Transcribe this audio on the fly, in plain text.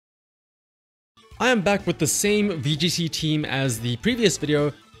I am back with the same VGC team as the previous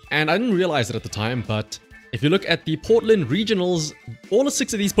video, and I didn't realize it at the time, but if you look at the Portland Regionals, all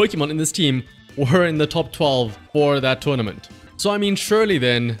 6 of these Pokemon in this team were in the top 12 for that tournament. So I mean, surely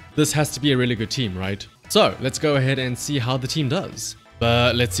then, this has to be a really good team, right? So let's go ahead and see how the team does.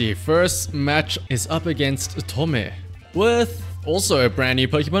 But let's see, first match is up against Tome, with also a brand new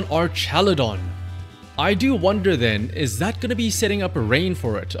Pokemon, Archaludon. I do wonder then, is that going to be setting up a rain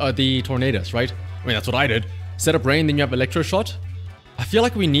for it? The Tornadus, right? I mean, that's what I did. Set up rain, then you have Electro Shot. I feel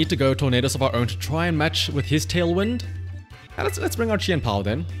like we need to go Tornadus of our own to try and match with his Tailwind. And let's bring out Qianpao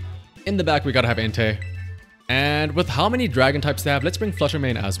then. In the back, we gotta have Entei. And with how many Dragon types they have, let's bring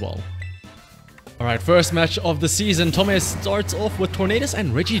Fluttermane as well. Alright, first match of the season. Tome starts off with Tornadus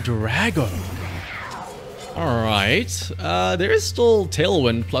and Regidrago. Alright, there is still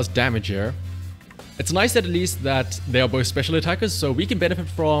Tailwind plus damage here. It's nice that at least that they are both special attackers, so we can benefit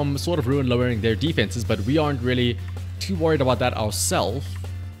from sort of Ruin lowering their defenses, but we aren't really too worried about that ourselves.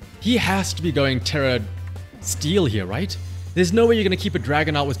 He has to be going Terra Steel here, right? There's no way you're going to keep a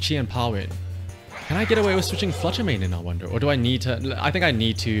Dragon out with Qianpao in. Can I get away with switching Fluttermane in, I wonder? Or do I need to... I think I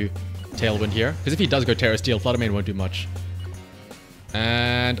need to Tailwind here, because if he does go Terra Steel, Fluttermane won't do much.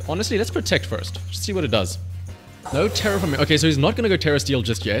 And honestly, let's Protect first. Just see what it does. No Terra from... Okay, so he's not going to go Terra Steel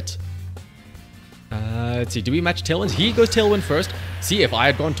just yet. Let's see, do we match Tailwind? He goes Tailwind first. See, if I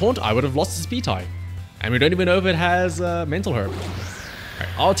had gone Taunt, I would have lost his P-Tie. And we don't even know if it has Mental Herb. Right,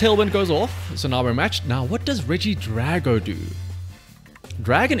 our Tailwind goes off, so now we're matched. Now, what does Regidrago do?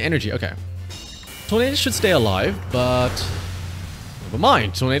 Dragon Energy, okay. Tornadus should stay alive, but... never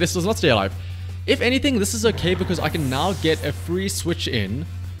mind, Tornadus does not stay alive. If anything, this is okay because I can now get a free switch in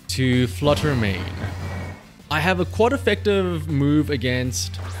to Fluttermane. I have a quite effective move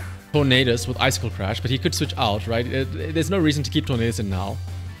against Tornadus with Icicle Crash, but he could switch out, right? There's no reason to keep Tornadus in now.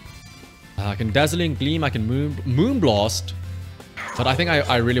 I can Dazzling Gleam, I can Moonblast, but I think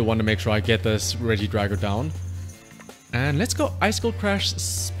I really want to make sure I get this Regidrago down. And let's go Icicle Crash,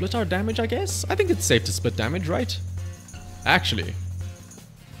 split our damage, I guess? I think it's safe to split damage, right? Actually,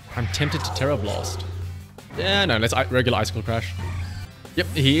 I'm tempted to Terra Blast. Yeah, no, let's regular Icicle Crash. Yep,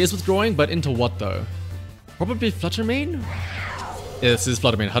 he is withdrawing, but into what though? Probably Fluttermane? Yeah, this is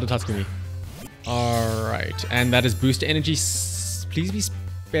Fluttermane, Hadatatskumi. Alright, and that is Boost Energy. Please be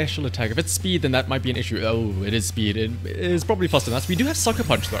Special Attack. If it's Speed, then that might be an issue. Oh, it is Speed. It is probably faster than us. We do have Sucker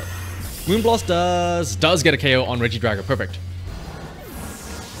Punch though. Moonblast does get a KO on Regidrago. Perfect.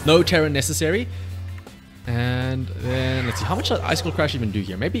 No Terra necessary. And then, let's see, how much does Icicle Crash even do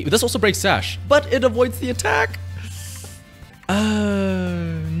here? Maybe, this also breaks Sash, but it avoids the attack.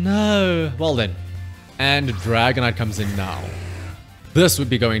 Oh, no. Well then. And Dragonite comes in now. This would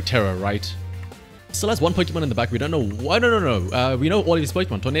be going Terra, right? Still has one Pokemon in the back. We don't know why. No. We know all of his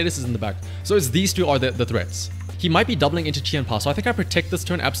Pokemon. Tornadus is in the back. So it's these two are the threats. He might be doubling into Qianpao. So I think I protect this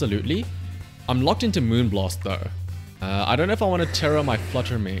turn, absolutely. I'm locked into Moonblast, though. I don't know if I want to Terra my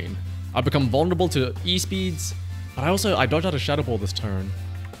Fluttermane. I become vulnerable to E-Speeds. But I dodge out a Shadow Ball this turn.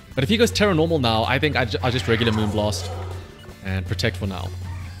 But if he goes Terra Normal now, I think I'll just regular Moonblast. And protect for now.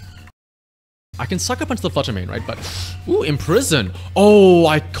 I can Sucker Punch the Fluttermane, right? But, ooh, Imprison. Oh,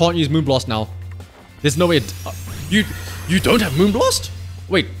 I can't use Moonblast now. There's no way. You don't have Moonblast?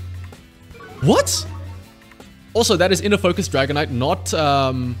 Wait. What? Also, that is Inner Focus Dragonite, not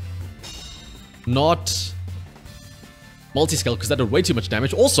Multiscale, because that did way too much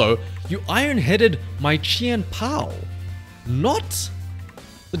damage. Also, you Iron-Headed my Qianpao, not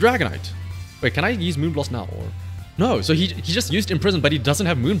the Dragonite. Wait, can I use Moonblast now? Or no, so he just used Imprison, but he doesn't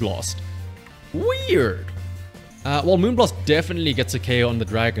have Moonblast. Weird. Well, Moonblast definitely gets a KO on the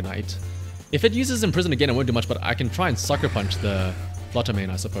Dragonite. If it uses Imprison again, it won't do much, but I can try and Sucker Punch the Fluttermane,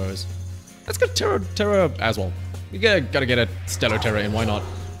 I suppose. Let's go Terra as well. We gotta get a Stellar Terra in, why not?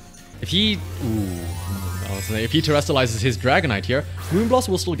 If he... ooh... if he Terrestrializes his Dragonite here, Moonblast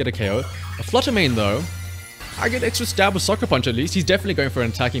will still get a KO. A Fluttermane, though, I get extra stab with Sucker Punch at least. He's definitely going for an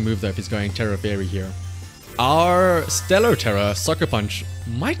attacking move, though, if he's going Terra Fairy here. Our Stellar Terra, Sucker Punch,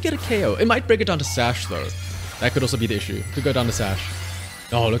 might get a KO. It might break it down to Sash, though. That could also be the issue. Could go down to Sash.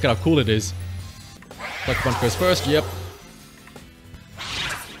 Oh, look at how cool it is. Sucker Punch goes first, yep.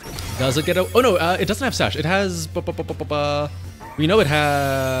 Does it get a... oh no, it doesn't have Sash. It has... we know it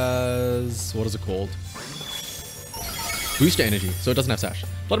has... what is it called? Booster Energy, so it doesn't have Sash.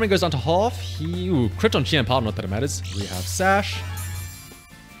 Fluttermane goes down to half. Ooh, crit on Qianpao, not that it matters. We have Sash.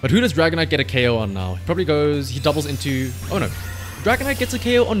 But who does Dragonite get a KO on now? He probably goes... he doubles into... oh no. Dragonite gets a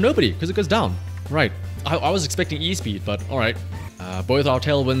KO on nobody, because it goes down. Right. I was expecting E-Speed, but alright. Both our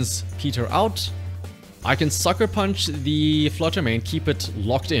Tailwinds peter out. I can Sucker Punch the Fluttermane, keep it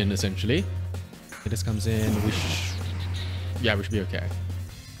locked in, essentially. This comes in. Yeah, we should be okay.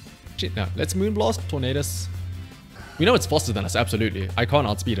 Shit, no. Let's Moonblast, Tornadus. We know it's faster than us, absolutely. I can't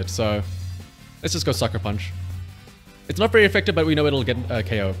outspeed it, so let's just go Sucker Punch. It's not very effective, but we know it'll get a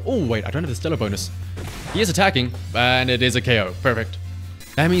KO. Oh, wait, I don't have the Stellar bonus. He is attacking, and it is a KO. Perfect.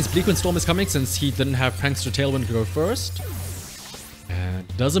 That means Bleakwind Storm is coming since he didn't have Prankster Tailwind to go first. And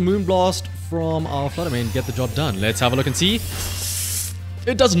does a Moonblast from our Fluttermane get the job done? Let's have a look and see.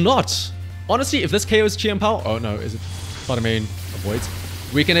 It does not. Honestly, if this KOs Chien-Pao... Oh, no, is it Fluttermane avoids?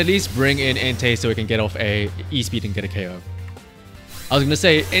 We can at least bring in Entei so we can get off a E-Speed and get a KO. I was going to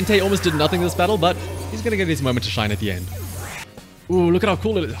say, Entei almost did nothing this battle, but he's going to get his moment to shine at the end. Ooh, look at how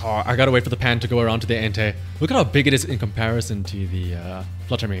cool it is. Oh, I gotta wait for the pan to go around to the Entei. Look at how big it is in comparison to the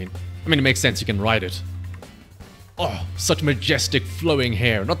Fluttermane. I mean, it makes sense. You can ride it. Oh, such majestic flowing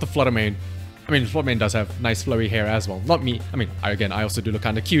hair. Not the Fluttermane. I mean, Fluttermane does have nice flowy hair as well. Not me. I mean, I also do look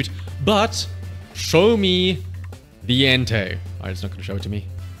kind of cute. But show me the Entei. Alright, it's not going to show it to me.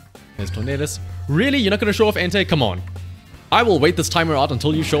 There's Tornadus. Really? You're not going to show off Entei? Come on. I will wait this timer out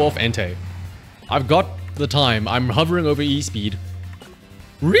until you show off Entei. I've got the time. I'm hovering over E-Speed.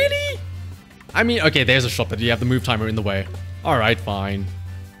 Really? I mean, okay, there's a shot, but you have the move timer in the way. Alright, fine.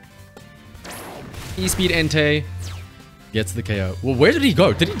 E-Speed Entei gets the KO. Well, where did he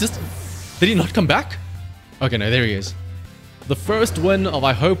go? Did he not come back? Okay, no, there he is. The first win of,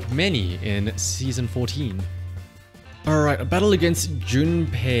 I hope, many in Season 14. Alright, a battle against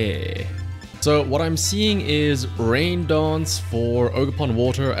Junpei. So what I'm seeing is Rain Dance for Ogerpon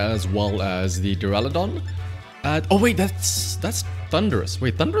Water as well as the Duraludon. Oh wait, that's Thunderous.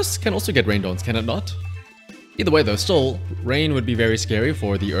 Wait, Thunderous can also get Rain Dance, can it not? Either way though, still, Rain would be very scary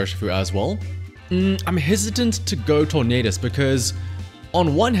for the Urshifu as well. I'm hesitant to go Tornadus because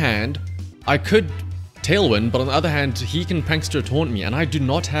on one hand, I could Tailwind, but on the other hand, he can Prankster Taunt me and I do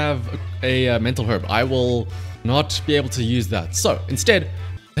not have a Mental Herb. I will not be able to use that. So instead,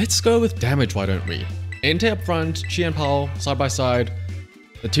 let's go with damage, why don't we? Entei up front, Chien-Pao side by side,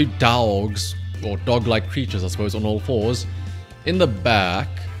 the two dogs, or dog-like creatures I suppose, on all fours. In the back,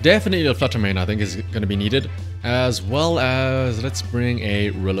 definitely a Fluttermane I think is going to be needed, as well as, let's bring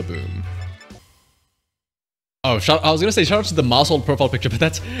a Rillaboom. Oh, I was going to say shout out to the Maushold profile picture,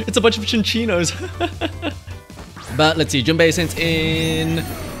 but it's a bunch of Chinchinos. But let's see, Junpei sends in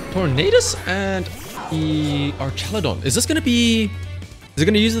Tornadus and the Archaludon. Is this going to be... Is it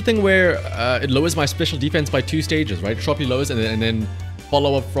going to use the thing where it lowers my special defense by 2 stages, right? Sharply lowers and then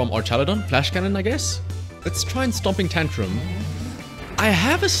follow up from Archaludon? Flash Cannon, I guess? Let's try and Stomping Tantrum. I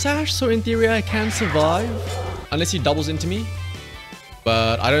have a Sash, so in theory I can survive. Unless he doubles into me.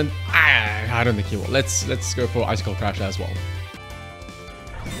 But I don't think he will. Let's go for Icicle Crash as well.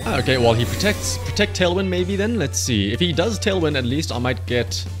 Okay, well he protect Tailwind maybe then. Let's see. If he does Tailwind, at least I might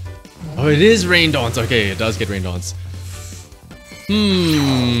get... Oh, it is Rain Dance. Okay, it does get Rain Dance.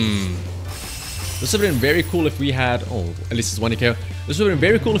 This would have been very cool if we had... Oh, at least it's 1 KO. This would have been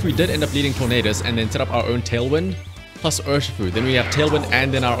very cool if we did end up leading Tornadus and then set up our own Tailwind plus Urshifu. Then we have Tailwind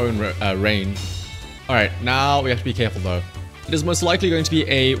and then our own Rain. Alright, now we have to be careful though. It is most likely going to be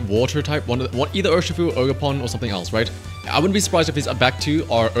a water type, either Urshifu, Ogerpon, or something else, right? I wouldn't be surprised if his back two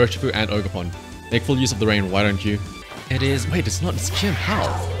are Urshifu and Ogerpon. Make full use of the rain, why don't you? It is... Wait, it's not. It's Chien-Pao.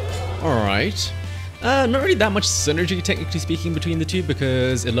 Alright. Not really that much synergy, technically speaking, between the two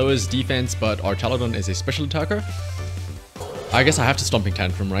because it lowers defense, but Archaludon is a special attacker. I guess I have to Stomping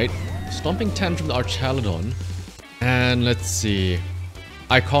Tantrum, right? Stomping Tantrum the Archaludon. And let's see.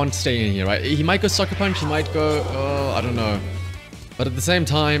 I can't stay in here, right? He might go Sucker Punch, he might go... I don't know. But at the same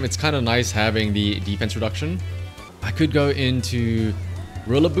time, it's kind of nice having the defense reduction. I could go into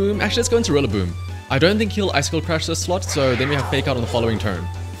Rillaboom. Actually, let's go into Rillaboom. I don't think he'll Icicle Crash this slot, so then we have Fake Out on the following turn.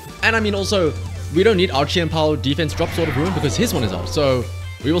 And I mean also, we don't need our Chien-Pao defense drop sort of room because his one is out, so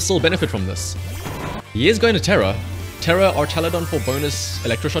we will still benefit from this. He is going to Terra. Terra Archaludon for bonus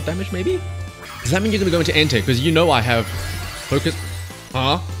Electroshot damage, maybe? Does that mean you're going to go into Entei? Because you know I have Focus...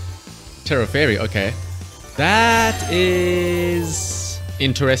 Huh? Terra Fairy, okay. That is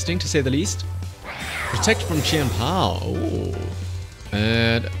interesting, to say the least. Protect from Chien-Pao. Ooh.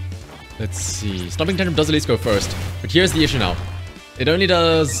 And let's see. Stomping Tantrum does at least go first. But here's the issue now. It only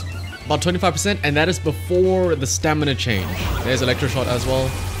does about 25%, and that is before the stamina change. There's Electroshot as well.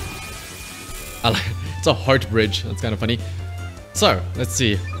 It's a heart bridge. That's kind of funny. So, let's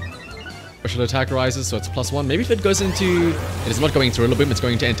see. Special attack rises, so it's +1. Maybe if it goes into... It is not going to Rillaboom, it's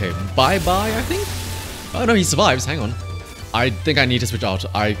going to Entei. Bye-bye, I think? Oh no, he survives. Hang on. I think I need to switch out.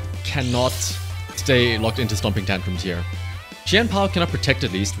 I cannot stay locked into Stomping Tantrums here. Chien-Pao cannot protect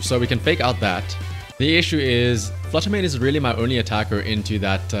at least, so we can fake out that. The issue is, Fluttermane is really my only attacker into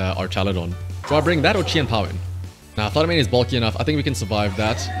that Archaludon. Do I bring that or Qian Pao in? Nah, Flutter Mane is bulky enough. I think we can survive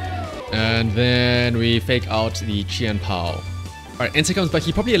that. And then we fake out the Qian Pao. Alright, Entei comes back.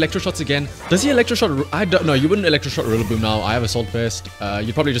 He probably Electroshots again. Does he Electroshot? I don't know. You wouldn't Electroshot Rillaboom now. I have Assault Vest.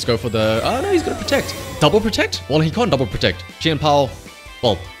 You'd probably just go for the... Oh, no, he's going to Protect. Double Protect? Well, he can't Double Protect. Qian Pao...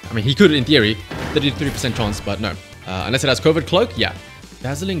 Well, I mean, he could in theory. 33% chance, but no. Unless it has Covert Cloak, yeah.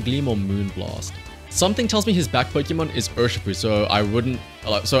 Dazzling Gleam or Moonblast. Something tells me his back Pokemon is Urshifu, so I wouldn't...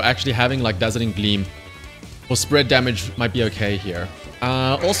 So actually having like Dazzling Gleam for spread damage might be okay here.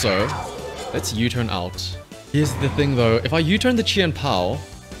 Also, let's U-turn out. Here's the thing though, if I U-turn the Qian Pao,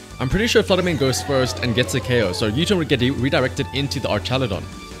 I'm pretty sure Flutter Mane goes first and gets a KO, so U-turn would get redirected into the Archaludon.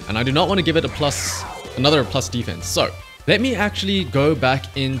 And I do not want to give it another plus defense. So, let me actually go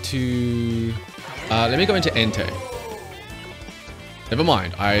back into... let me go into Entei. Never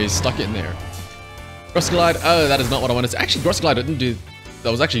mind, I stuck it in there. Grass Glide, oh, that is not what I wanted to... Actually, Grass Glide didn't do...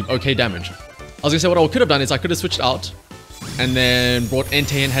 That was actually okay damage. I was gonna say what I could have done is I could have switched out and then brought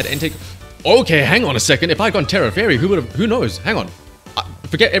Entei and had Entei... Okay, hang on a second. If I had gone Terra Fairy, who knows? Hang on.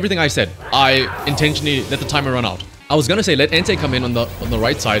 Forget everything I said. I intentionally let the timer run out. I was gonna say let Entei come in on the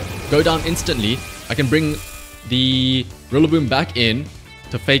right side, go down instantly. I can bring the Rillaboom back in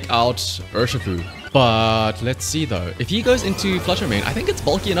to fake out Urshifu. But let's see though. If he goes into Flutter Mane, I think it's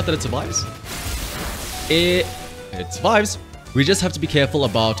bulky enough that it survives. It survives. We just have to be careful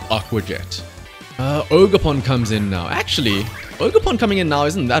about Aqua Jet. Ogerpon comes in now. Actually, Ogerpon coming in now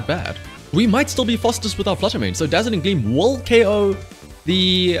isn't that bad. We might still be fastest without Flutter Mane, so Dazzling Gleam will KO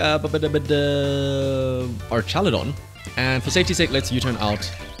the Archaludon. And for safety's sake, let's U-turn out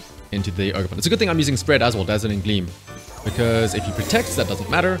into the Ogerpon. It's a good thing I'm using Spread as well, Dazzling Gleam. Because if he protects, that doesn't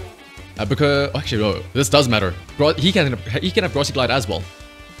matter. Actually, no, this does matter. He can have Grassy Glide as well,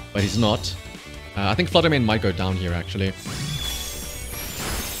 but he's not. I think Flutter Mane might go down here, actually.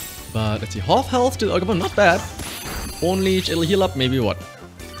 But let's see, half health to the Ogerpon, not bad. Horn Leech, it'll heal up maybe what?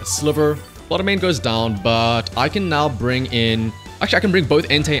 A Sliver. Flutter Mane goes down, but I can now bring in... Actually, I can bring both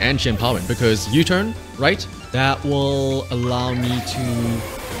Entei and Qian Pao in because U-turn, right? That will allow me to...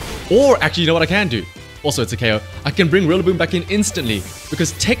 Or actually, you know what I can do? Also, it's a KO. I can bring Rillaboom back in instantly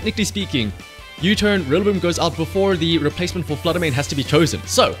because technically speaking, U-turn, Rillaboom goes out before the replacement for Flutter Mane has to be chosen.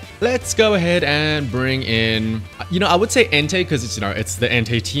 So, let's go ahead and bring in... You know, I would say Entei because it's, you know, it's the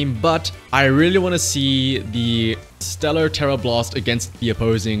Entei team, but I really want to see the Stellar Terra Blast against the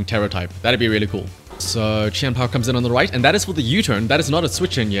opposing Terra type. That'd be really cool. So, Qian Pao comes in on the right, and that is for the U-turn. That is not a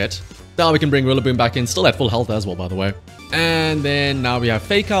switch in yet. Now we can bring Rillaboom back in, still at full health as well, by the way. And then now we have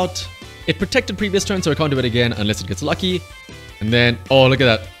Fake Out. It protected previous turn, so I can't do it again unless it gets lucky. And then, oh, look at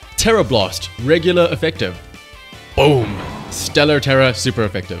that. Terra Blast, regular effective. Boom! Stellar Terra, super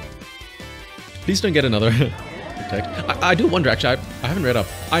effective. Please don't get another protect. I do wonder, actually, I haven't read up.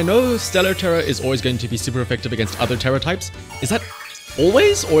 I know Stellar Terra is always going to be super effective against other Terra types. Is that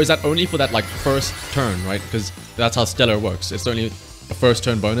always, or is that only for that, like, first turn, right? Because that's how Stellar works. It's only a first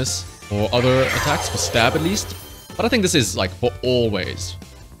turn bonus for other attacks, for stab at least. But I think this is, like, for always.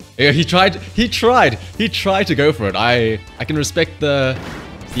 Yeah, he tried to go for it. I can respect the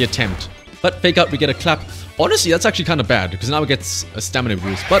attempt. But Fake Out, we get a clap. Honestly, that's actually kind of bad, because now it gets a stamina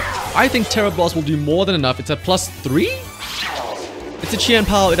boost. But I think Terra Blast will do more than enough. It's at +3? It's a Qian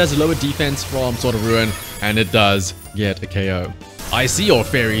Pao, it has a lower defense from Sword of Ruin, and it does get a KO. I see your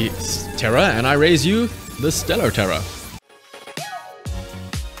Fairy Terra, and I raise you the Stellar Terra.